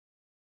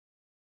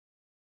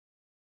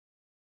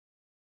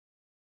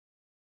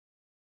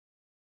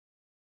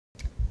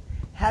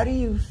how do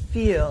you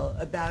feel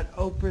about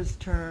Oprah's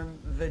term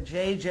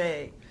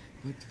vajayjay?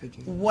 What's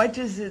vajayjay? What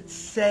does it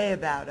say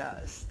about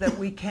us that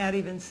we can't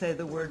even say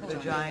the word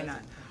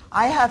vagina?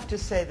 I have to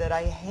say that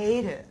I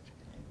hated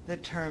the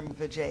term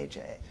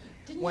vajayjay.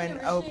 Didn't when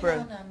it Oprah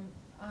originate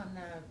on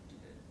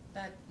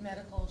that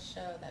medical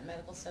show, that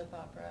medical soap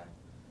opera?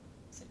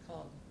 What's it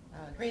called?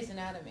 Grey's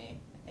Anatomy.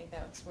 I think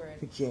that's where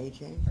it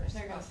Vajayjay? first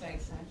They're going to say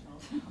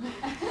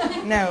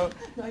essential. No.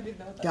 I didn't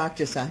know that.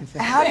 Dr. Seinfeld.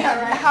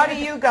 How do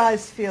you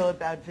guys feel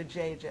about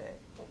vajayjay?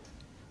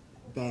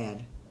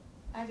 Bad.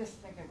 I just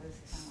think it was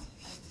kind of,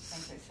 I just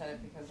think they said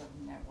it because of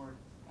network.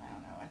 I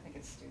don't know. I think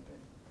it's stupid,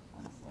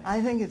 honestly.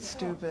 I think it's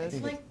stupid.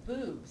 It's like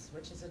boobs,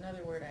 which is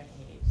another word I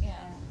hate. Yeah.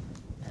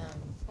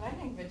 But I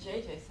think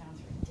vajayjay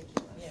sounds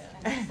ridiculous. Yeah.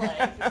 And it's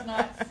like, it's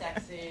not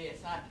sexy,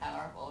 it's not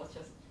powerful, it's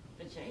just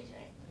vajayjay.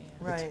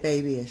 Right. It's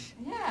babyish.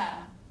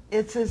 Yeah.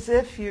 It's as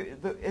if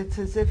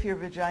your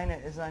vagina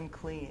is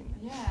unclean.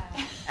 Yeah.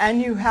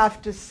 And you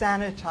have to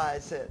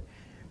sanitize it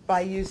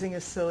by using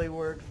a silly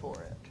word for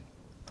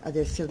it. Are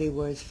there silly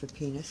words for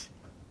penis?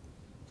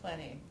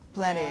 Plenty.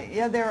 Plenty.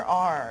 Yeah, there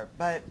are,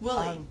 but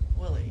Willie.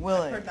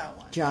 Willie. I've heard that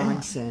one.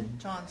 Johnson.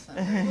 Johnson.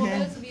 Well,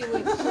 those of you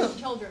with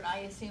children, I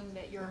assume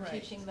that you're Right.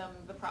 teaching them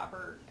the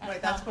proper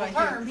Right, that's what I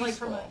anatomical hear in terms, like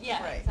from a, preschool.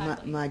 yeah, Right.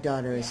 exactly. My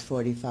daughter is Yeah.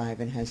 45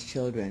 and has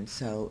children,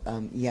 so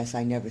yes,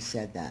 I never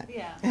said that.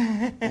 Yeah.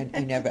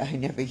 I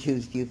never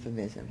used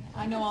euphemism.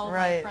 I know all of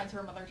Right. my friends who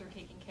are mothers are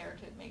taking care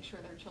to make sure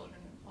their children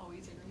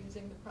always are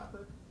using the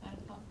proper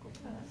anatomical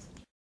terms.